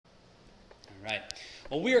Right.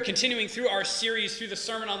 Well, we are continuing through our series through the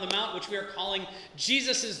Sermon on the Mount, which we are calling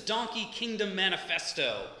Jesus' Donkey Kingdom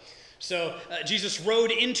Manifesto. So Jesus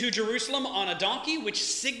rode into Jerusalem on a donkey, which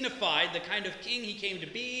signified the kind of king he came to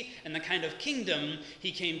be and the kind of kingdom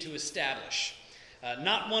he came to establish.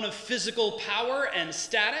 Not one of physical power and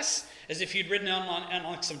status, as if he'd ridden on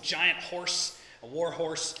like some giant horse, a war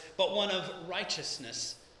horse, but one of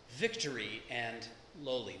righteousness, victory, and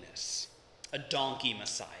lowliness. A donkey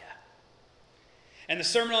Messiah. And the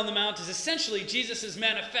Sermon on the Mount is essentially Jesus'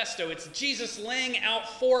 manifesto. It's Jesus laying out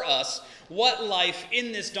for us what life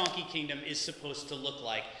in this donkey kingdom is supposed to look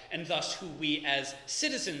like, and thus who we as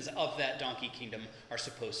citizens of that donkey kingdom are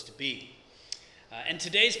supposed to be. And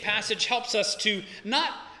today's passage helps us to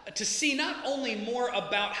see not only more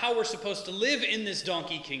about how we're supposed to live in this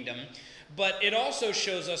donkey kingdom, but it also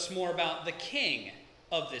shows us more about the king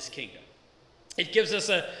of this kingdom. It gives us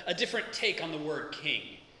a different take on the word king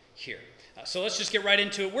here. So let's just get right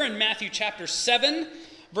into it. We're in Matthew chapter 7,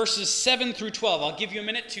 verses 7 through 12. I'll give you a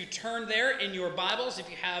minute to turn there in your Bibles. If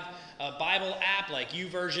you have a Bible app like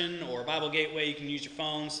YouVersion or Bible Gateway, you can use your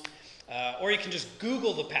phones. Or you can just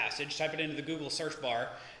Google the passage, type it into the Google search bar,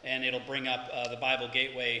 and it'll bring up the Bible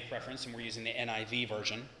Gateway reference, and we're using the NIV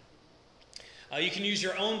version. You can use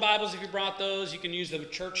your own Bibles if you brought those. You can use the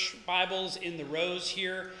church Bibles in the rows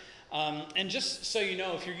here. And just so you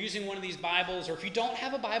know, if you're using one of these Bibles, or if you don't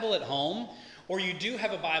have a Bible at home, or you do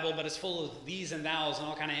have a Bible, but it's full of these and thous and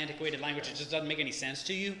all kind of antiquated language, it just doesn't make any sense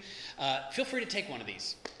to you, feel free to take one of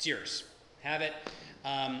these. It's yours. Have it.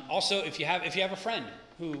 Also, if you have a friend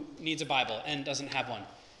who needs a Bible and doesn't have one,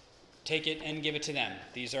 take it and give it to them.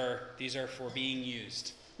 These are for being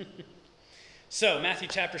used. So, Matthew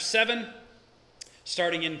chapter 7,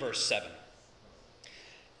 starting in verse 7.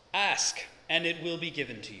 Ask, and it will be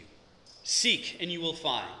given to you. Seek, and you will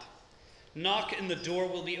find. Knock, and the door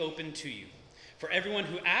will be opened to you. For everyone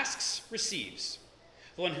who asks receives.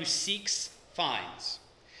 The one who seeks finds.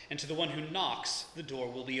 And to the one who knocks, the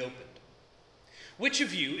door will be opened. Which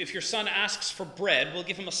of you, if your son asks for bread, will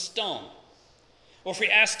give him a stone? Or if he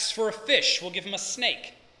asks for a fish, will give him a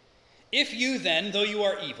snake? If you then, though you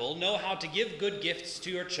are evil, know how to give good gifts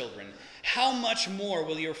to your children, how much more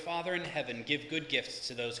will your Father in heaven give good gifts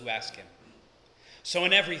to those who ask him? So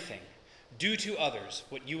in everything, do to others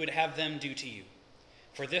what you would have them do to you.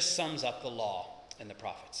 For this sums up the law and the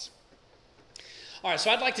prophets. All right, so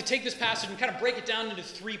I'd like to take this passage and kind of break it down into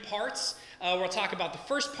three parts. We'll talk about the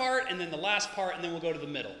first part, and then the last part, and then we'll go to the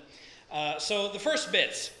middle. So the first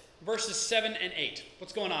bits, verses 7 and 8.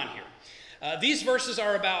 What's going on here? These verses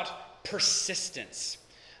are about persistence,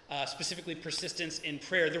 specifically persistence in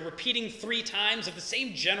prayer. The repeating 3 times of the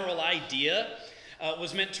same general idea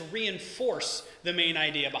was meant to reinforce the main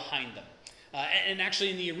idea behind them. And actually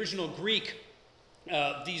in the original Greek,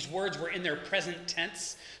 these words were in their present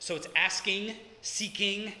tense. So it's asking,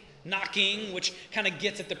 seeking, knocking, which kind of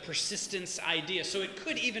gets at the persistence idea. So it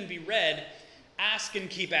could even be read, ask and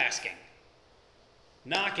keep asking.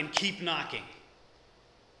 Knock and keep knocking.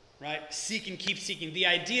 Right? Seek and keep seeking. The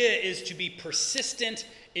idea is to be persistent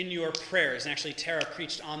in your prayers. And actually Tara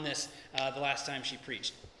preached on this the last time she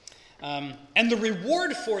preached. And the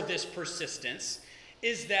reward for this persistence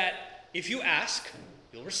is that if you ask,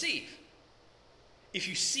 you'll receive. If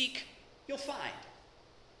you seek, you'll find.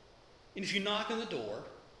 And if you knock on the door,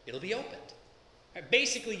 it'll be opened. Right?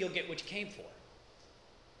 Basically, you'll get what you came for.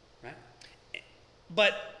 Right?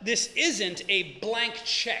 But this isn't a blank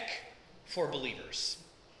check for believers.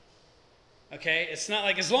 Okay? It's not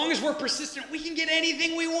like as long as we're persistent, we can get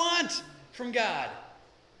anything we want from God.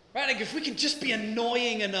 Right? Like if we can just be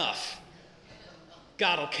annoying enough,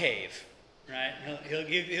 God will cave. Right?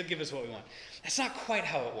 He'll give us what we want. That's not quite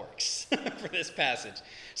how it works for this passage.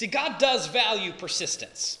 See, God does value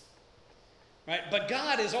persistence. Right? But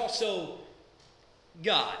God is also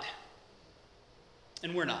God.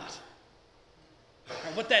 And we're not.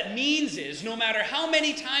 And what that means is no matter how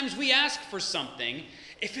many times we ask for something,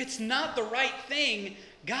 if it's not the right thing,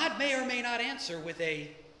 God may or may not answer with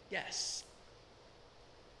a yes.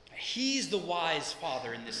 He's the wise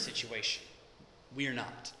father in this situation. We're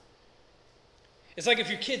not. It's like if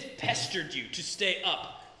your kids pestered you to stay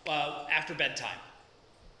up after bedtime,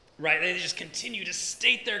 right? They just continue to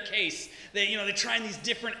state their case. They try these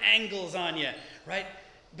different angles on you, right?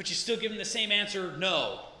 But you still give them the same answer,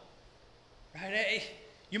 no, right?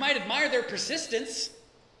 You might admire their persistence,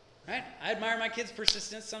 right? I admire my kids'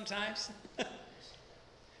 persistence sometimes.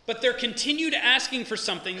 But their continued asking for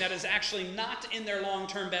something that is actually not in their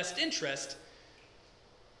long-term best interest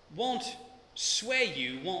won't sway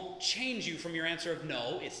you, won't change you from your answer of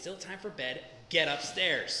no, it's still time for bed, get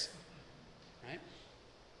upstairs. Right?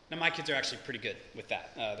 Now, my kids are actually pretty good with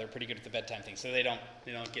that. They're pretty good at the bedtime thing, so they don't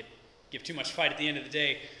give too much fight at the end of the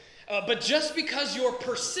day. But just because you're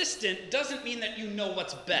persistent doesn't mean that you know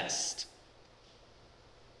what's best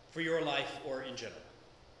for your life or in general.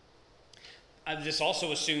 This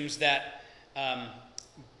also assumes that,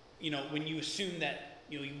 when you assume that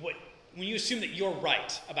when you assume that you're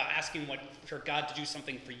right about asking for God to do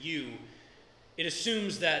something for you, it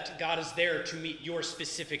assumes that God is there to meet your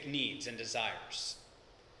specific needs and desires,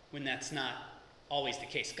 when that's not always the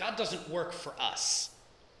case. God doesn't work for us.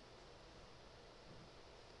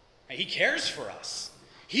 He cares for us.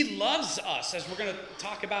 He loves us, as we're going to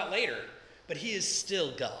talk about later, but he is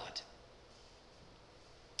still God.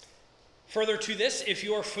 Further to this, if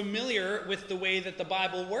you're familiar with the way that the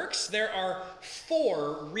Bible works, there are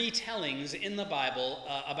 4 retellings in the Bible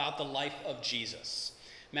about the life of Jesus: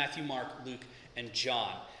 Matthew, Mark, Luke, and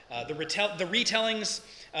John. The retellings,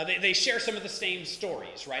 they share some of the same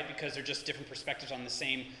stories, right? Because they're just different perspectives on the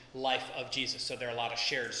same life of Jesus. So there are a lot of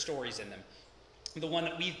shared stories in them. The one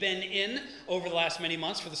that we've been in over the last many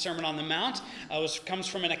months for the Sermon on the Mount comes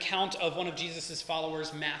from an account of one of Jesus'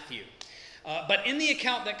 followers, Matthew. But in the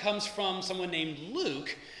account that comes from someone named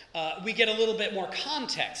Luke, we get a little bit more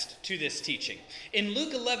context to this teaching. In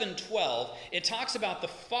Luke 11:12, it talks about the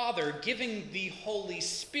Father giving the Holy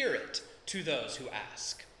Spirit to those who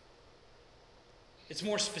ask. It's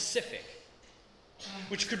more specific,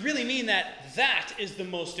 which could really mean that is the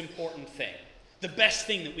most important thing, the best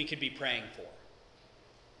thing that we could be praying for.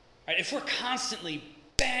 Right? If we're constantly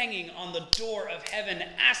banging on the door of heaven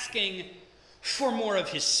asking for more of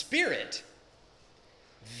his Spirit,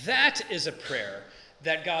 that is a prayer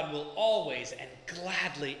that God will always and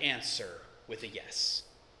gladly answer with a yes.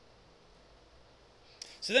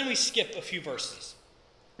 So then we skip a few verses.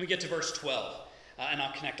 We get to verse 12, and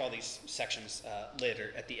I'll connect all these sections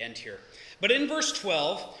later at the end here. But in verse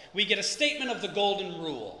 12, we get a statement of the golden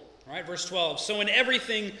rule. All right, verse 12, "So in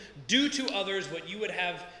everything, do to others what you would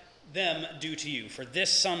have them do to you, for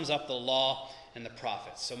this sums up the law and the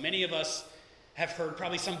prophets." So many of us have heard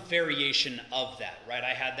probably some variation of that, right?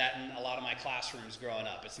 I had that in a lot of my classrooms growing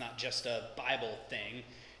up. It's not just a Bible thing.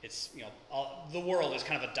 It's, the world has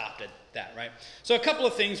kind of adopted that, right? So a couple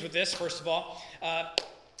of things with this, first of all.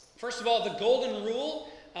 The golden rule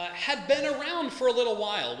had been around for a little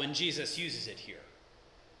while when Jesus uses it here.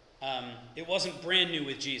 It wasn't brand new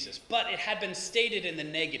with Jesus, but it had been stated in the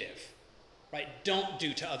negative, right? Don't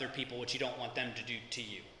do to other people what you don't want them to do to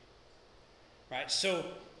you, right? So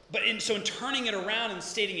in turning it around and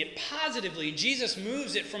stating it positively, Jesus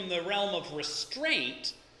moves it from the realm of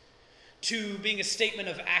restraint to being a statement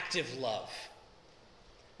of active love.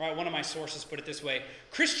 Right, one of my sources put it this way: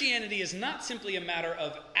 Christianity is not simply a matter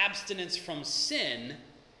of abstinence from sin,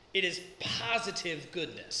 it is positive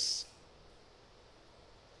goodness.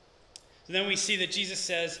 So then we see that Jesus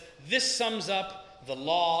says, this sums up the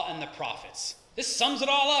law and the prophets. This sums it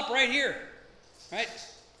all up right here, right?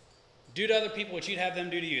 Do to other people what you'd have them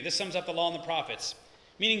do to you. This sums up the law and the prophets.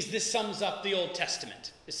 Meaning this sums up the Old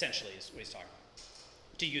Testament, essentially, is what he's talking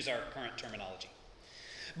about, to use our current terminology.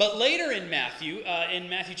 But later in Matthew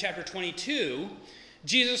chapter 22,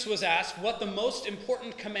 Jesus was asked what the most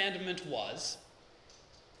important commandment was.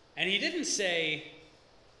 And he didn't say,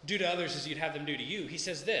 do to others as you'd have them do to you. He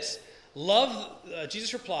says this,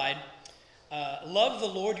 Jesus replied, love the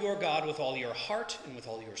Lord your God with all your heart and with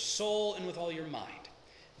all your soul and with all your mind.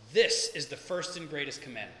 This is the first and greatest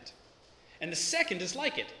commandment. And the second is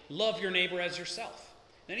like it, love your neighbor as yourself.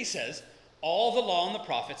 Then he says, all the law and the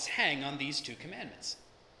prophets hang on these 2 commandments.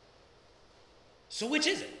 So which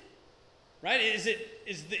is it? Right?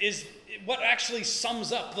 Is what actually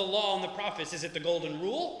sums up the law and the prophets? Is it the golden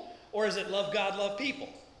rule, or is it love God, love people?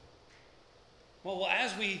 Well,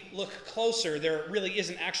 as we look closer, there really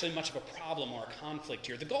isn't actually much of a problem or a conflict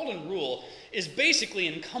here. The golden rule is basically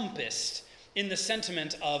encompassed in the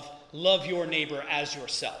sentiment of love your neighbor as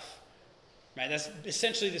yourself. Right? That's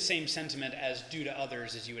essentially the same sentiment as do to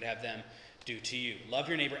others as you would have them do to you. Love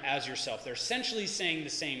your neighbor as yourself. They're essentially saying the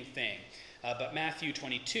same thing. But Matthew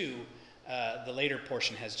 22, the later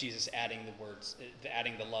portion, has Jesus adding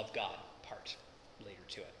the love God part later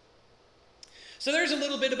to it. So there's a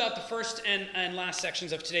little bit about the first and last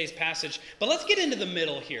sections of today's passage, but let's get into the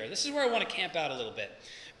middle here. This is where I want to camp out a little bit.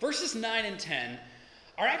 Verses 9 and 10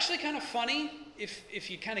 are actually kind of funny if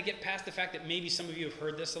you kind of get past the fact that maybe some of you have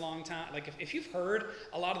heard this a long time. Like if you've heard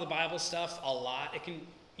a lot of the Bible stuff a lot,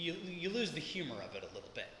 you lose the humor of it a little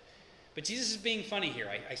bit. But Jesus is being funny here,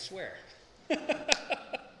 I swear.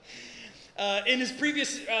 In his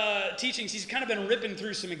previous teachings, he's kind of been ripping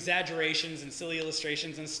through some exaggerations and silly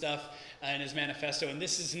illustrations and stuff in his manifesto, and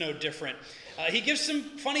this is no different. He gives some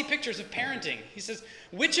funny pictures of parenting. He says,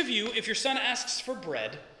 which of you, if your son asks for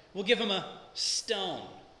bread, will give him a stone?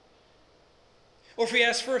 Or if he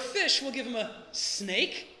asks for a fish, will give him a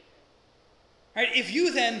snake? Right? If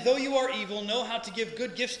you then, though you are evil, know how to give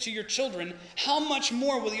good gifts to your children, how much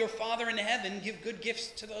more will your Father in heaven give good gifts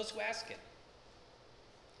to those who ask it?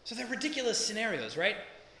 So they're ridiculous scenarios, right?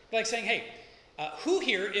 Like saying, hey, who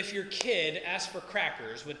here, if your kid asked for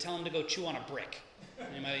crackers, would tell him to go chew on a brick?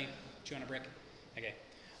 Anybody chew on a brick? Okay.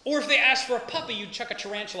 Or if they asked for a puppy, you'd chuck a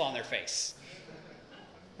tarantula on their face.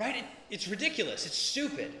 Right? It's ridiculous. It's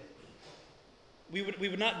stupid. We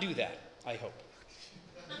would not do that, I hope.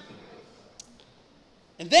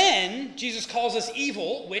 And then Jesus calls us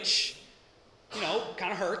evil, which,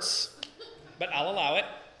 kind of hurts, but I'll allow it.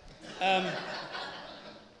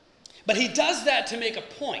 But he does that to make a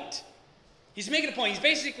point. He's making a point. He's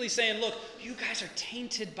basically saying, look, you guys are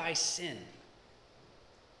tainted by sin.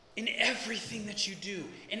 In everything that you do,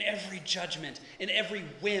 in every judgment, in every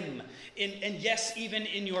whim, and yes, even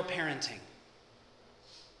in your parenting.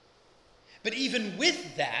 But even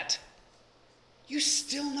with that, you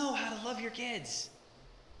still know how to love your kids.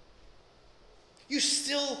 You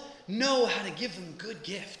still know how to give them good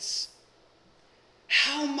gifts.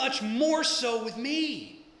 How much more so with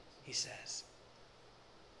me? He says.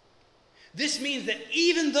 This means that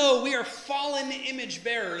even though we are fallen image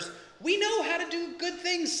bearers, we know how to do good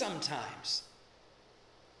things sometimes.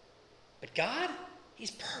 But God,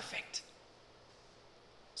 he's perfect.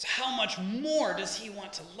 So how much more does he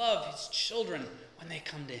want to love his children when they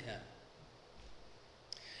come to him?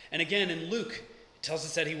 And again, in Luke, it tells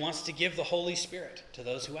us that he wants to give the Holy Spirit to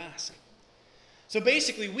those who ask. So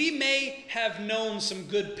basically, we may have known some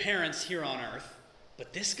good parents here on earth,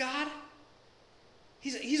 but this God,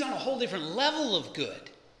 he's on a whole different level of good.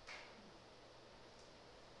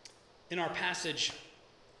 In our passage,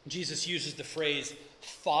 Jesus uses the phrase,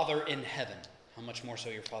 Father in heaven. How much more so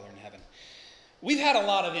your Father in heaven? We've had a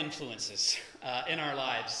lot of influences in our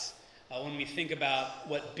lives when we think about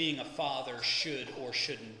what being a father should or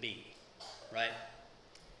shouldn't be, right?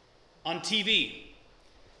 On TV,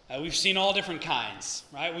 we've seen all different kinds,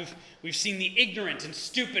 right? We've seen the ignorant and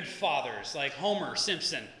stupid fathers like Homer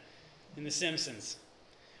Simpson in The Simpsons.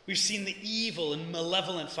 We've seen the evil and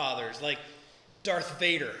malevolent fathers like Darth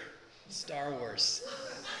Vader, Star Wars.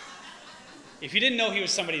 If you didn't know he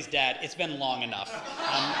was somebody's dad, it's been long enough.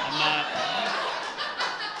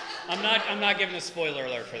 I'm not giving a spoiler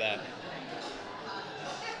alert for that.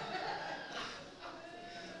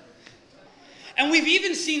 And we've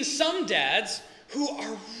even seen some dads who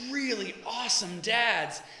are really awesome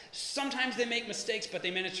dads. Sometimes they make mistakes, but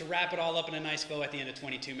they manage to wrap it all up in a nice bow at the end of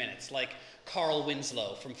 22 minutes, like Carl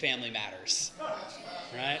Winslow from Family Matters.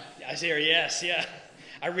 Right? I hear yes, yeah.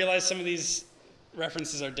 I realize some of these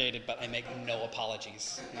references are dated, but I make no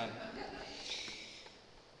apologies. None.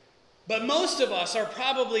 But most of us are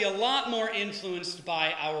probably a lot more influenced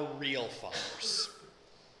by our real fathers.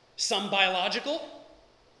 Some biological,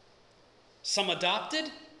 some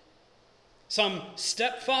adopted, some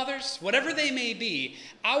stepfathers, whatever they may be,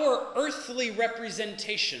 our earthly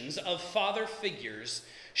representations of father figures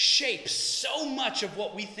shape so much of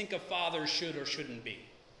what we think a father should or shouldn't be.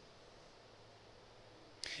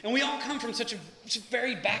 And we all come from such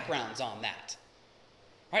varied backgrounds on that.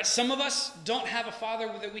 Right? Some of us don't have a father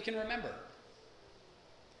that we can remember.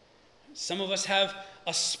 Some of us have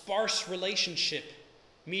a sparse relationship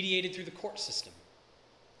mediated through the court system.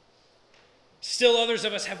 Still others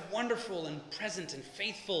of us have wonderful and present and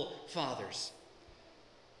faithful fathers.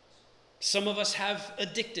 Some of us have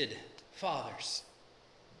addicted fathers,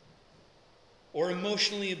 or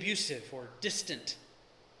emotionally abusive or distant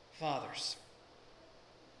fathers.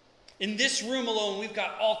 In this room alone, we've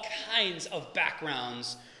got all kinds of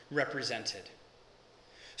backgrounds represented.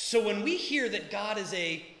 So when we hear that God is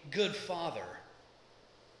a good father,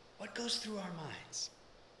 what goes through our minds?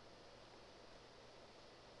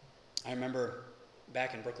 I remember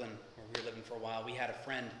back in Brooklyn, where we were living for a while, we had a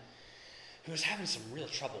friend who was having some real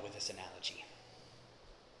trouble with this analogy.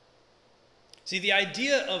 See, the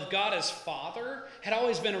idea of God as father had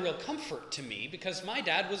always been a real comfort to me because my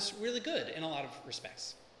dad was really good in a lot of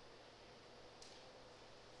respects.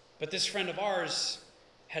 But this friend of ours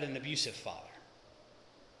had an abusive father.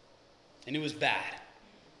 And it was bad.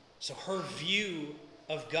 So her view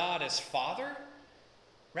of God as father,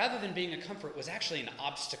 rather than being a comfort, was actually an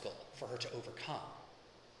obstacle for her to overcome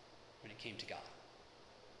when it came to God.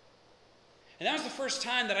 And that was the first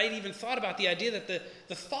time that I'd even thought about the idea that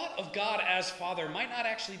the thought of God as Father might not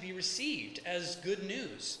actually be received as good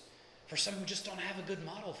news for some who just don't have a good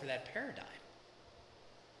model for that paradigm.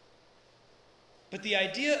 But the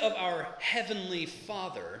idea of our Heavenly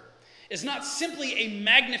Father is not simply a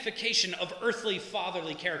magnification of earthly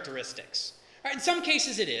fatherly characteristics. Right? In some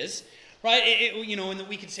cases it is. Right? And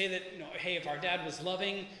we could say that, hey, if our dad was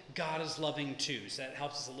loving, God is loving too. So that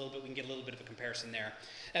helps us a little bit. We can get a little bit of a comparison there.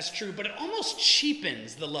 That's true. But it almost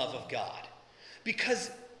cheapens the love of God,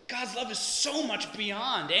 because God's love is so much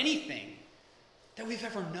beyond anything that we've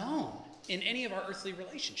ever known in any of our earthly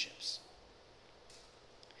relationships.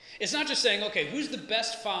 It's not just saying, okay, who's the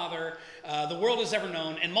best father the world has ever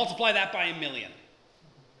known, and multiply that by 1,000,000.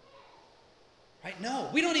 Right? No,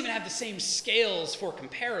 we don't even have the same scales for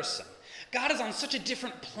comparison. God is on such a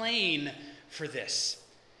different plane for this.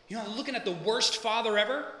 Looking at the worst father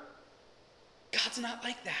ever, God's not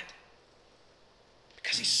like that,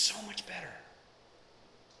 because he's so much better.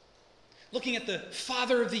 Looking at the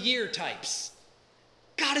Father of the Year types,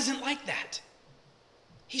 God isn't like that.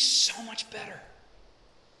 He's so much better.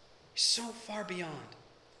 He's so far beyond.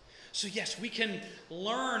 So yes, we can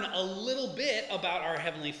learn a little bit about our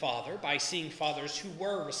Heavenly Father by seeing fathers who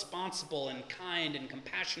were responsible and kind and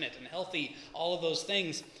compassionate and healthy, all of those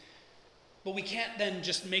things. But we can't then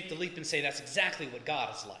just make the leap and say that's exactly what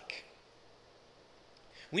God is like.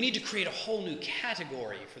 We need to create a whole new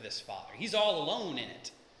category for this Father. He's all alone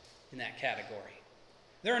in that category.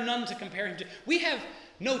 There are none to compare him to. We have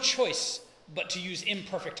no choice but to use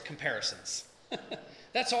imperfect comparisons.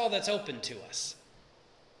 That's all that's open to us.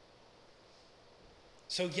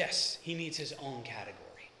 So yes, he needs his own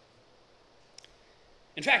category.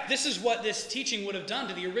 In fact, this is what this teaching would have done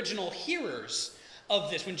to the original hearers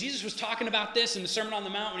of this. When Jesus was talking about this in the Sermon on the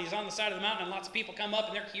Mount, when he's on the side of the mountain and lots of people come up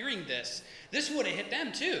and they're hearing this would have hit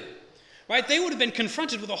them too. Right? They would have been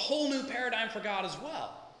confronted with a whole new paradigm for God as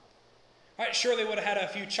well. Right? Sure, they would have had a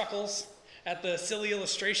few chuckles at the silly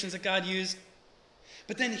illustrations that God used.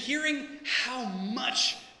 But then hearing how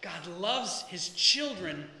much God loves his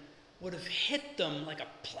children would have hit them like a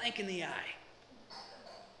plank in the eye.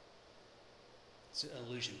 It's an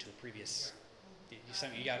allusion to a previous...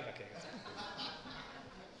 You got it? Okay.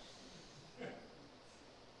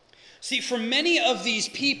 See, for many of these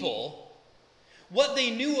people, what they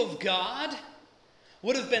knew of God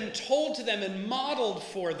would have been told to them and modeled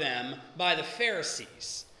for them by the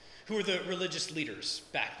Pharisees, who were the religious leaders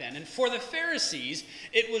back then. And for the Pharisees,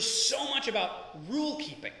 it was so much about rule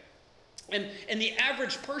keeping. And the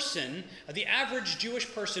average person, the average Jewish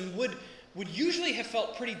person would usually have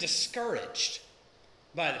felt pretty discouraged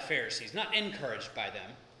by the Pharisees, not encouraged by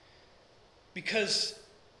them, because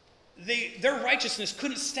their righteousness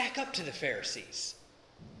couldn't stack up to the Pharisees.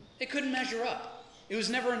 It couldn't measure up. It was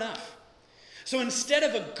never enough. So instead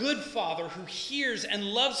of a good father who hears and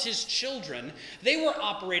loves his children, they were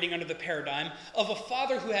operating under the paradigm of a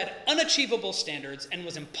father who had unachievable standards and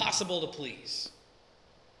was impossible to please.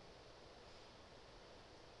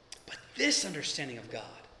 But this understanding of God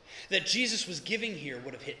that Jesus was giving here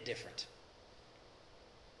would have hit different.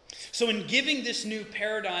 So in giving this new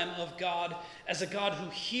paradigm of God as a God who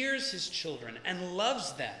hears his children and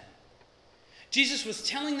loves them, Jesus was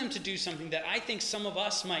telling them to do something that I think some of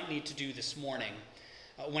us might need to do this morning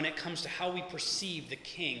when it comes to how we perceive the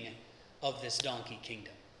king of this donkey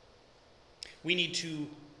kingdom. We need to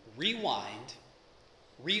rewind,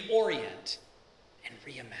 reorient, and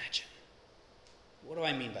reimagine. What do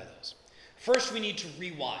I mean by those? First, we need to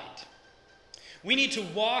rewind. We need to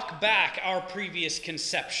walk back our previous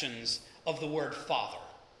conceptions of the word Father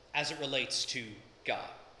as it relates to God.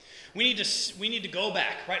 We need to go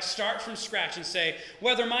back, right? Start from scratch and say,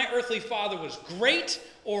 whether my earthly father was great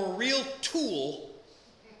or a real tool,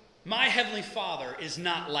 my heavenly Father is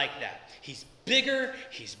not like that. He's bigger,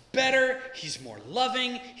 he's better, he's more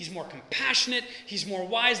loving, he's more compassionate, he's more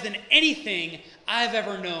wise than anything I've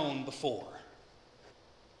ever known before.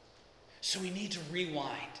 So we need to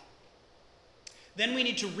rewind. Then we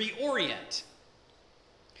need to reorient.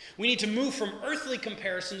 We need to move from earthly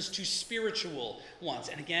comparisons to spiritual ones.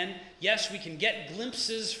 And again, yes, we can get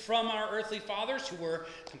glimpses from our earthly fathers who were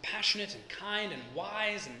compassionate and kind and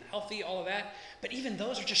wise and healthy, all of that. But even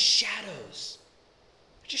those are just shadows.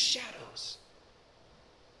 They're just shadows.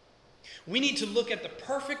 We need to look at the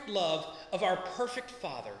perfect love of our perfect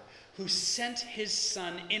Father who sent his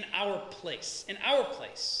Son in our place,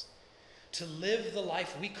 to live the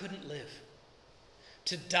life we couldn't live,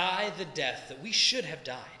 to die the death that we should have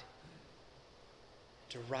died,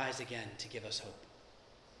 to rise again to give us hope.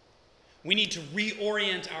 We need to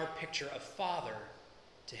reorient our picture of Father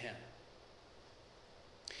to him.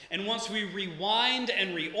 And once we rewind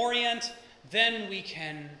and reorient, then we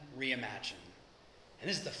can reimagine. And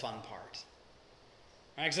this is the fun part.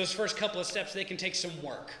 Right? Because those first couple of steps, they can take some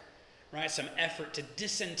work, right? Some effort to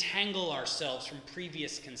disentangle ourselves from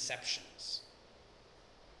previous conceptions.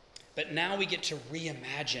 But now we get to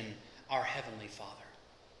reimagine our Heavenly Father.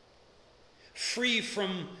 Free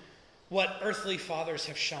from what earthly fathers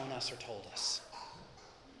have shown us or told us.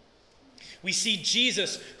 We see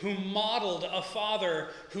Jesus, who modeled a father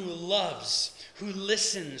who loves, who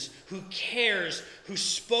listens, who cares, who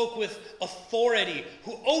spoke with authority,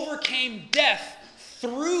 who overcame death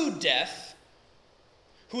through death,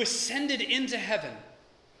 who ascended into heaven,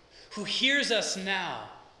 who hears us now,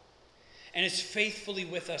 and is faithfully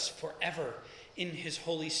with us forever in his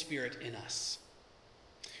Holy Spirit in us.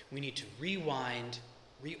 We need to rewind,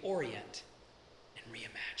 reorient, and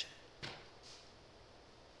reimagine.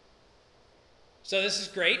 So this is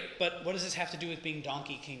great, but what does this have to do with being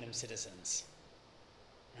Donkey Kingdom citizens?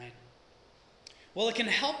 Right? Well, it can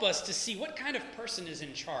help us to see what kind of person is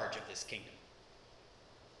in charge of this kingdom.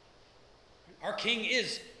 Our king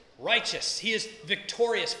is righteous. He is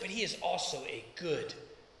victorious, but he is also a good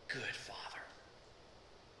father.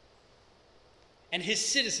 And his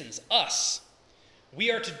citizens, us,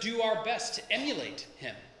 we are to do our best to emulate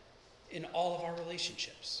him in all of our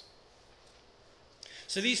relationships.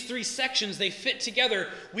 So these three sections, they fit together.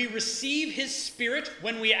 We receive his Spirit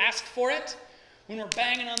when we ask for it. When we're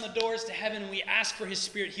banging on the doors to heaven and we ask for his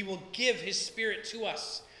Spirit, he will give his Spirit to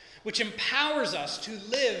us, which empowers us to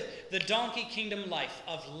live the Donkey Kingdom life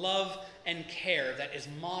of love and care that is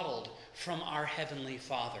modeled from our Heavenly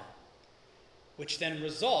Father, which then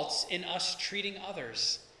results in us treating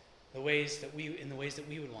others in the ways that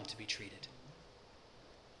we would want to be treated.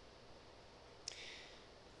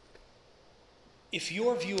 If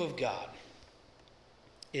your view of God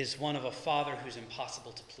is one of a father who's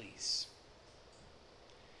impossible to please,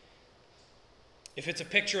 if it's a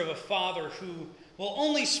picture of a father who will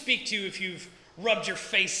only speak to you if you've rubbed your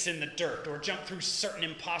face in the dirt or jumped through certain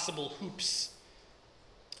impossible hoops,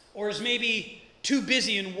 or is maybe too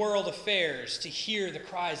busy in world affairs to hear the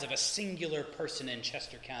cries of a singular person in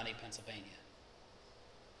Chester County, Pennsylvania,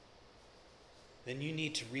 then you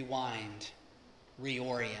need to rewind,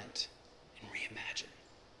 reorient, and reimagine.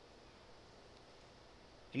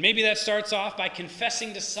 And maybe that starts off by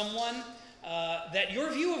confessing to someone that your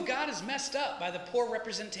view of God is messed up by the poor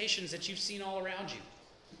representations that you've seen all around you.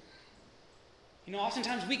 You know,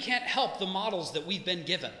 oftentimes we can't help the models that we've been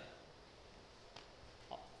given.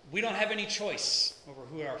 We don't have any choice over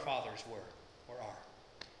who our fathers were or are.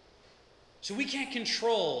 So we can't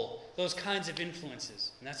control those kinds of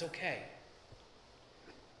influences, and that's okay.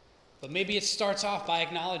 But maybe it starts off by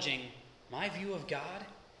acknowledging my view of God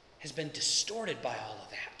has been distorted by all of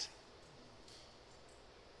that.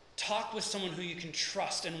 Talk with someone who you can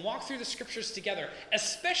trust and walk through the scriptures together,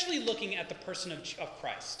 especially looking at the person of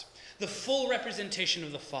Christ, the full representation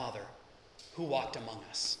of the Father who walked among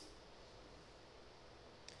us.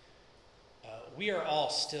 We are all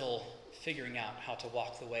still figuring out how to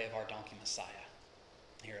walk the way of our donkey Messiah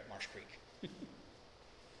here at Marsh Creek.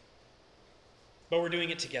 But we're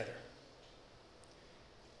doing it together.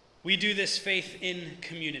 We do this faith in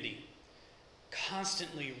community,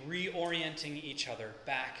 constantly reorienting each other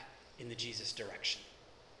back in the Jesus direction.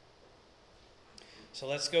 So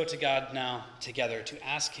let's go to God now together to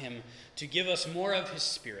ask him to give us more of his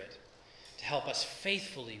Spirit, to help us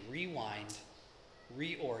faithfully rewind,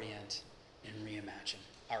 reorient, and reimagine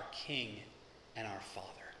our King and our Father.